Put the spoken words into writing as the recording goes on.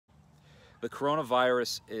The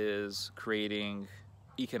coronavirus is creating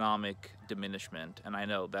economic diminishment, and I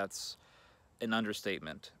know that's an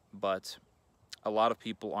understatement, but a lot of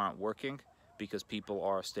people aren't working because people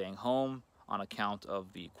are staying home on account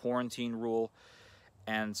of the quarantine rule,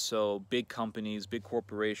 and so big companies, big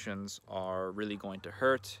corporations are really going to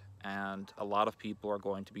hurt, and a lot of people are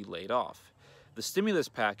going to be laid off. The stimulus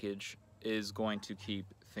package is going to keep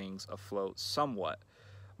things afloat somewhat,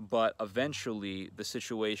 but eventually the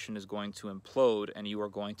situation is going to implode and you are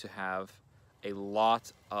going to have a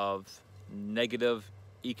lot of negative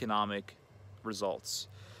economic results.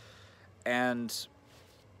 And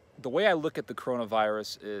the way I look at the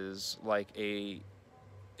coronavirus is like a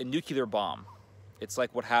nuclear bomb. It's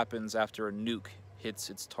like what happens after a nuke hits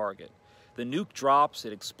its target. The nuke drops,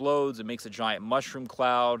 it explodes, it makes a giant mushroom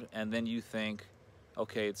cloud, and then you think,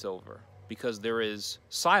 okay, it's over. Because there is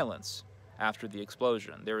silence after the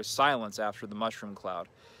explosion. There is silence after the mushroom cloud.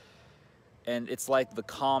 And it's like the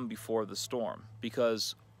calm before the storm.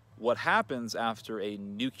 Because what happens after a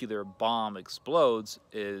nuclear bomb explodes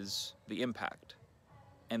is the impact.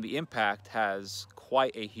 And the impact has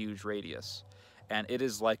quite a huge radius. And it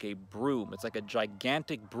is like a broom. It's like a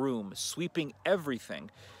gigantic broom sweeping everything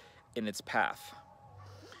in its path.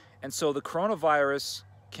 And so the coronavirus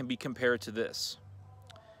can be compared to this.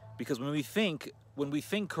 Because when we think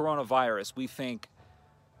coronavirus, we think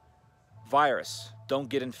virus, don't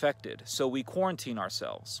get infected. So we quarantine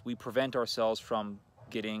ourselves. We prevent ourselves from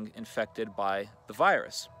getting infected by the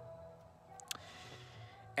virus.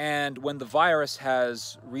 And when the virus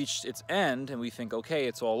has reached its end and we think, okay,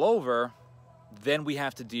 it's all over, then we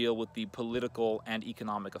have to deal with the political and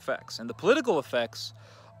economic effects. And the political effects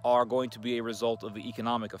are going to be a result of the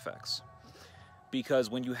economic effects. Because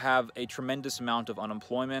when you have a tremendous amount of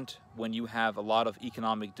unemployment, when you have a lot of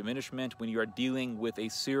economic diminishment, when you are dealing with a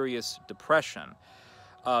serious depression,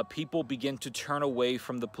 people begin to turn away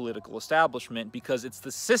from the political establishment because it's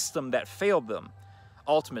the system that failed them,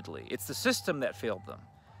 ultimately. It's the system that failed them.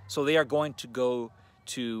 So they are going to go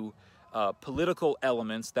to political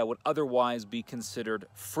elements that would otherwise be considered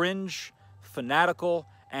fringe, fanatical,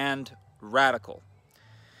 and radical.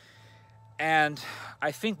 And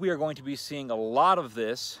I think we are going to be seeing a lot of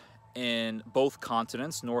this in both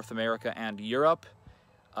continents, North America and Europe.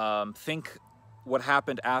 Think what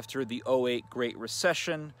happened after the '08 Great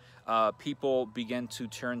Recession. People began to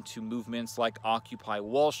turn to movements like Occupy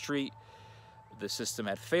Wall Street. The system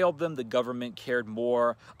had failed them. The government cared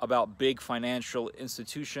more about big financial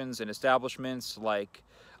institutions and establishments like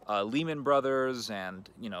Lehman Brothers and,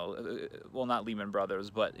 well, not Lehman Brothers,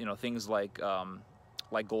 but, things like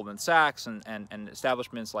Goldman Sachs and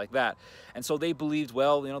establishments like that. And so they believed,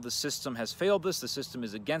 well, the system has failed us. The system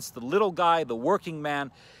is against the little guy, the working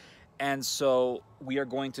man. And so we are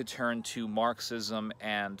going to turn to Marxism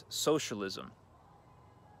and socialism.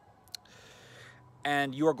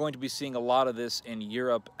 And you are going to be seeing a lot of this in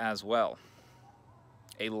Europe as well.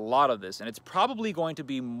 A lot of this. And it's probably going to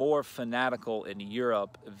be more fanatical in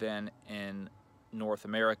Europe than in North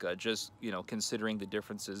America, just, considering the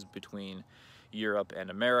differences between Europe and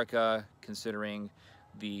America, considering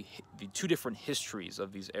the two different histories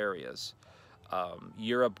of these areas.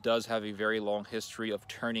 Europe does have a very long history of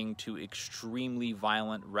turning to extremely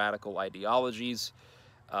violent radical ideologies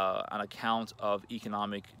on account of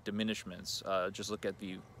economic diminishments. Just look at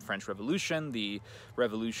the French Revolution, the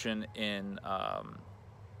revolution in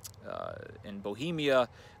Bohemia.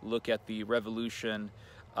 Look at the revolution,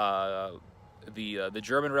 the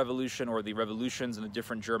German Revolution, or the revolutions in the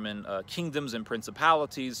different German kingdoms and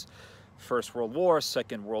principalities. First World War,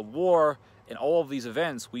 Second World War. In all of these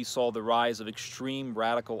events, we saw the rise of extreme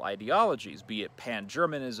radical ideologies, be it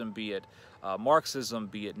pan-Germanism, be it Marxism,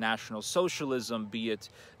 be it National Socialism, be it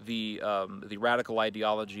the radical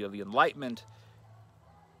ideology of the Enlightenment.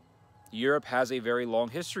 Europe has a very long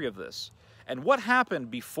history of this. And what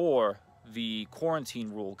happened before the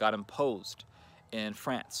quarantine rule got imposed in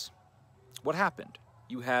France? What happened?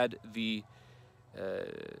 You had the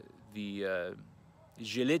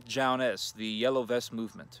Gilets jaunes, the Yellow Vest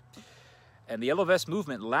movement. And the Yellow Vest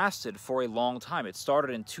movement lasted for a long time. It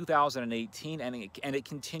started in 2018, and it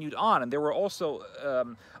continued on. And there were also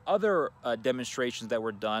other demonstrations that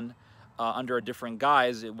were done under a different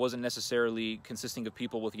guise. It wasn't necessarily consisting of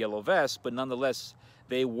people with yellow vests, but nonetheless,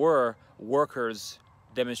 they were workers'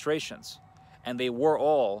 demonstrations. And they were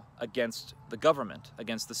all against the government,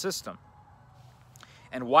 against the system.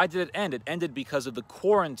 And why did it end? It ended because of the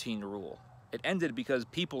quarantine rule. It ended because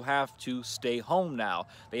people have to stay home now.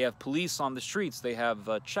 They have police on the streets. They have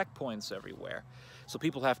checkpoints everywhere. So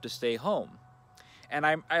people have to stay home. And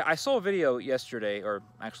I saw a video yesterday, or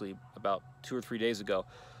actually about 2 or 3 days ago,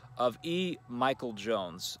 of E. Michael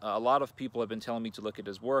Jones. A lot of people have been telling me to look at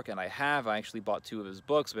his work, and I have. I actually bought 2 of his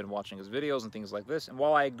books, been watching his videos and things like this. And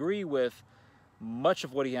while I agree with much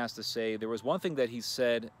of what he has to say, there was one thing that he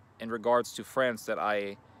said in regards to France that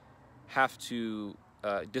I have to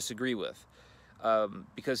disagree with.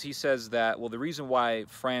 Because he says that, well, the reason why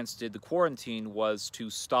France did the quarantine was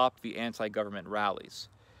to stop the anti-government rallies.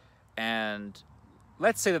 And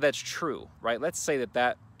let's say that that's true, right? Let's say that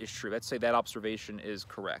that is true. Let's say that observation is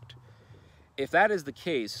correct. If that is the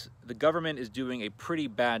case, the government is doing a pretty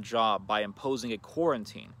bad job by imposing a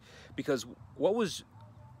quarantine. Because what was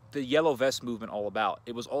the Yellow Vest movement all about?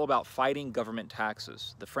 It was all about fighting government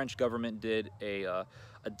taxes. The French government did a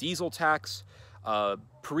diesel tax.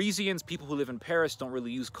 Parisians, people who live in Paris, don't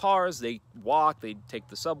really use cars. They walk, they take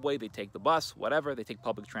the subway, they take the bus, whatever. They take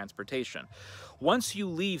public transportation. Once you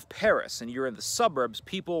leave Paris and you're in the suburbs,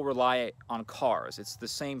 people rely on cars. It's the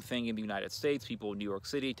same thing in the United States. People in New York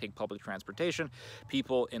City take public transportation.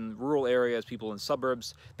 People in rural areas, people in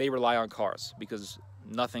suburbs, they rely on cars because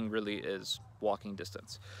nothing really is walking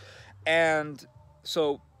distance. And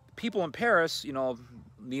so people in Paris, you know,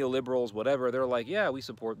 neoliberals, whatever, they're like, yeah, we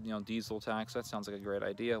support, you know, diesel tax. That sounds like a great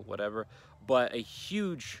idea, whatever. But a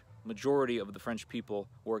huge majority of the French people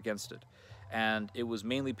were against it. And it was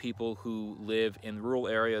mainly people who live in rural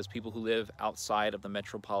areas, people who live outside of the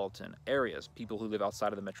metropolitan areas, people who live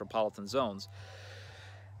outside of the metropolitan zones.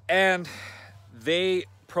 And they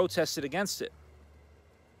protested against it.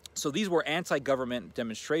 So these were anti-government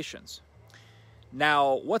demonstrations.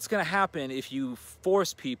 Now, what's going to happen if you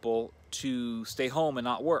force people to stay home and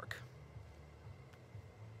not work?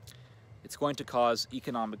 It's going to cause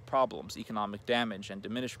economic problems, economic damage and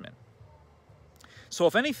diminishment. So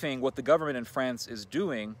if anything, what the government in France is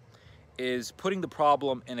doing is putting the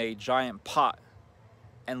problem in a giant pot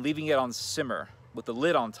and leaving it on simmer with the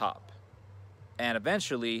lid on top. And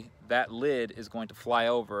eventually, that lid is going to fly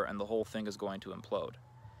over and the whole thing is going to implode.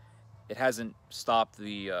 It hasn't stopped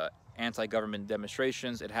the anti-government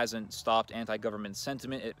demonstrations. It hasn't stopped anti-government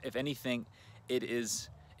sentiment. If anything, it is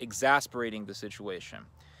exasperating the situation.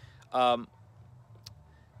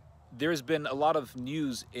 There's been a lot of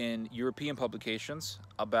news in European publications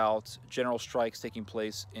about general strikes taking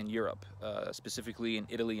place in Europe, specifically in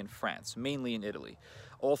Italy and France, mainly in Italy.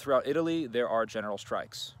 All throughout Italy, there are general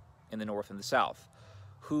strikes in the north and the south.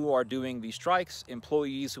 Who are doing these strikes?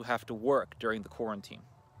 Employees who have to work during the quarantine.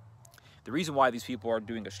 The reason why these people are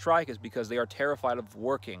doing a strike is because they are terrified of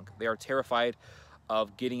working. They are terrified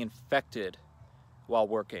of getting infected while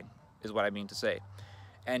working, is what I mean to say.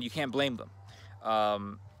 And you can't blame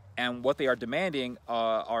them. And what they are demanding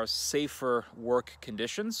are safer work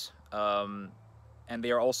conditions. And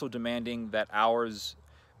they are also demanding that hours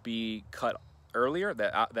be cut earlier,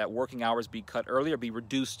 that working hours be cut earlier, be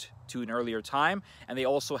reduced to an earlier time. And they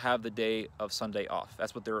also have the day of Sunday off.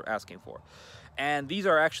 That's what they're asking for. And these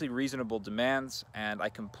are actually reasonable demands, and I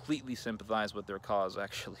completely sympathize with their cause,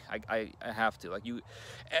 actually. I have to. Like and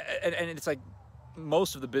it's like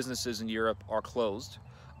most of the businesses in Europe are closed,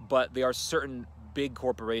 but there are certain big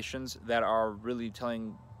corporations that are really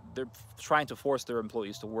they're trying to force their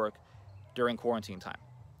employees to work during quarantine time.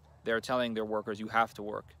 They're telling their workers, you have to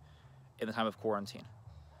work in the time of quarantine.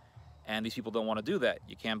 And these people don't want to do that.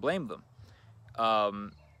 You can't blame them.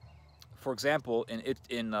 For example,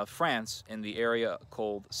 in France, in the area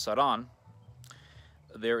called Saran,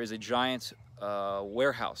 there is a giant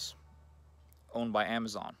warehouse owned by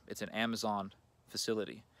Amazon. It's an Amazon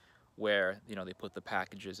facility where, you know, they put the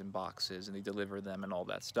packages in boxes and they deliver them and all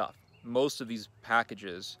that stuff. Most of these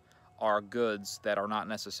packages are goods that are not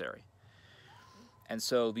necessary. And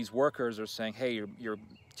so these workers are saying, hey, you're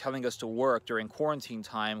telling us to work during quarantine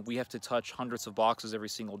time. We have to touch hundreds of boxes every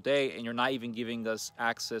single day, and you're not even giving us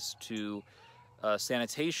access to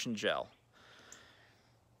sanitation gel.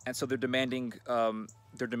 And so they're demanding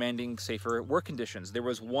safer work conditions. There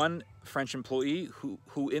was one French employee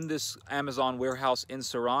who in this Amazon warehouse in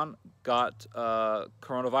Saran got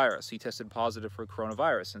coronavirus. He tested positive for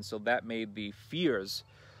coronavirus, and so that made the fears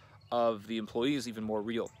of the employees even more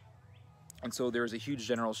real. And so there is a huge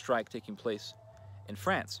general strike taking place in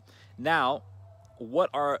France. Now, what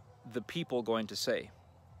are the people going to say?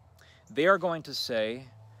 They are going to say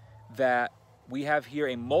that we have here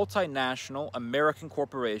a multinational American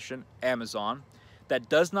corporation, Amazon, that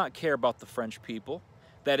does not care about the French people,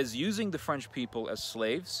 that is using the French people as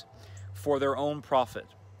slaves for their own profit.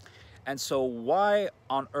 And so why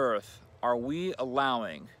on earth are we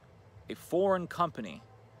allowing a foreign company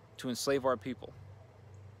to enslave our people?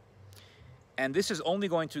 And this is only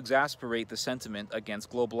going to exasperate the sentiment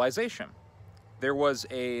against globalization. There was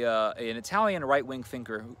an Italian right-wing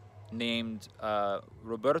thinker named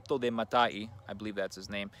Roberto de Matai, I believe that's his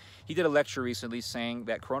name. He did a lecture recently saying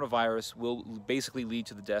that coronavirus will basically lead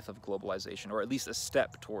to the death of globalization, or at least a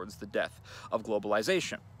step towards the death of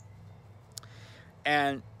globalization.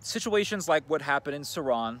 And situations like what happened in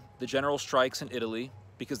Saran, the general strikes in Italy,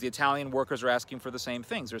 because the Italian workers are asking for the same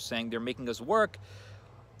things. They're saying they're making us work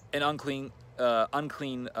in unclean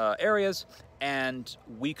areas, and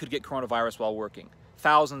we could get coronavirus while working.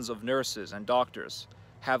 Thousands of nurses and doctors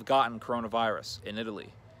have gotten coronavirus in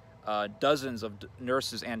Italy. Dozens of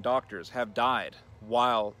nurses and doctors have died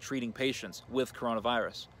while treating patients with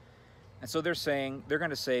coronavirus. And so they're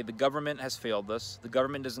going to say the government has failed us, the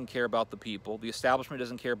government doesn't care about the people, the establishment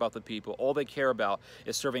doesn't care about the people, all they care about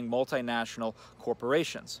is serving multinational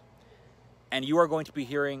corporations. And you are going to be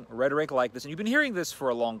hearing rhetoric like this, and you've been hearing this for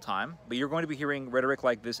a long time, but you're going to be hearing rhetoric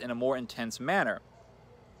like this in a more intense manner.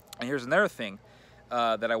 And here's another thing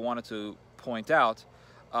that I wanted to point out.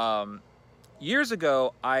 Years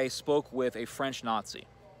ago, I spoke with a French Nazi.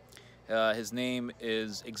 His name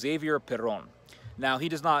is Xavier Perron. Now, he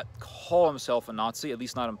does not call himself a Nazi, at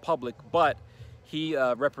least not in public, but he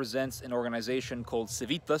represents an organization called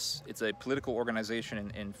Civitas. It's a political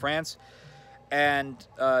organization in France. And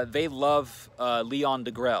they love Leon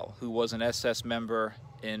Degrelle, who was an SS member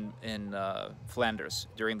in Flanders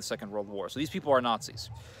during the Second World War. So these people are Nazis.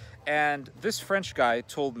 And this French guy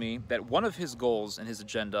told me that one of his goals and his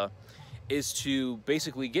agenda is to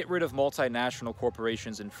basically get rid of multinational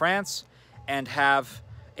corporations in France and have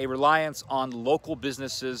a reliance on local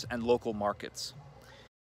businesses and local markets.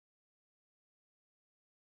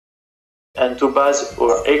 And to base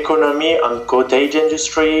our economy on cottage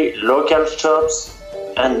industry, local shops,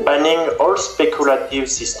 and banning all speculative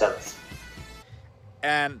systems.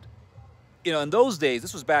 And, you know, in those days,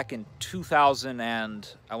 this was back in 2000 and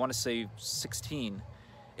I want to say 16.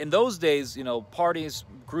 In those days, you know, parties,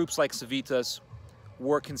 groups like Civitas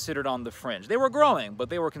were considered on the fringe. They were growing, but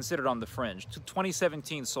they were considered on the fringe.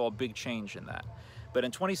 2017 saw a big change in that. But in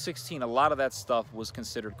 2016, a lot of that stuff was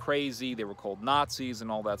considered crazy. They were called Nazis and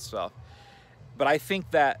all that stuff. But I think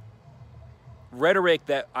that rhetoric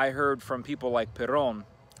that I heard from people like Perron,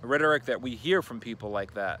 rhetoric that we hear from people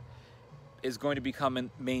like that, is going to become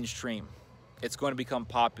mainstream. It's going to become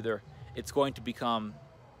popular. It's going to become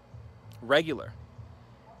regular.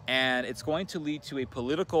 And it's going to lead to a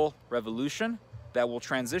political revolution that will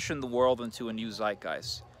transition the world into a new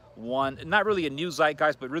zeitgeist. One, not really a new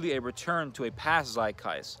zeitgeist, but really a return to a past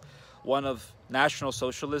zeitgeist. One of National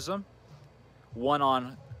Socialism, one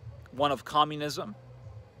of communism,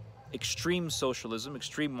 extreme socialism,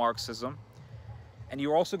 extreme Marxism. And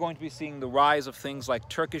you're also going to be seeing the rise of things like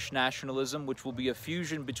Turkish nationalism, which will be a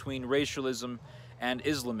fusion between racialism and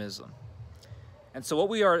Islamism. And so what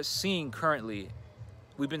we are seeing currently,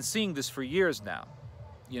 we've been seeing this for years now.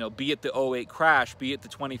 You know, be it the 2008 crash, be it the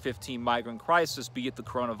 2015 migrant crisis, be it the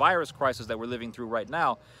coronavirus crisis that we're living through right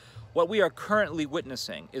now, what we are currently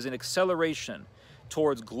witnessing is an acceleration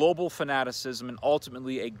towards global fanaticism and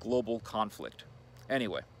ultimately a global conflict.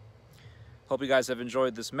 Anyway, hope you guys have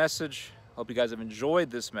enjoyed this message. Hope you guys have enjoyed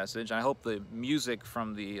this message. And I hope the music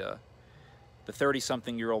from the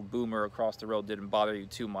 30-something-year-old boomer across the road didn't bother you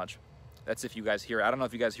too much. That's if you guys hear it. I don't know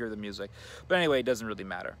if you guys hear the music. But anyway, it doesn't really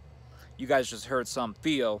matter. You guys just heard some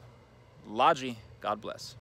Theo Logi. God bless.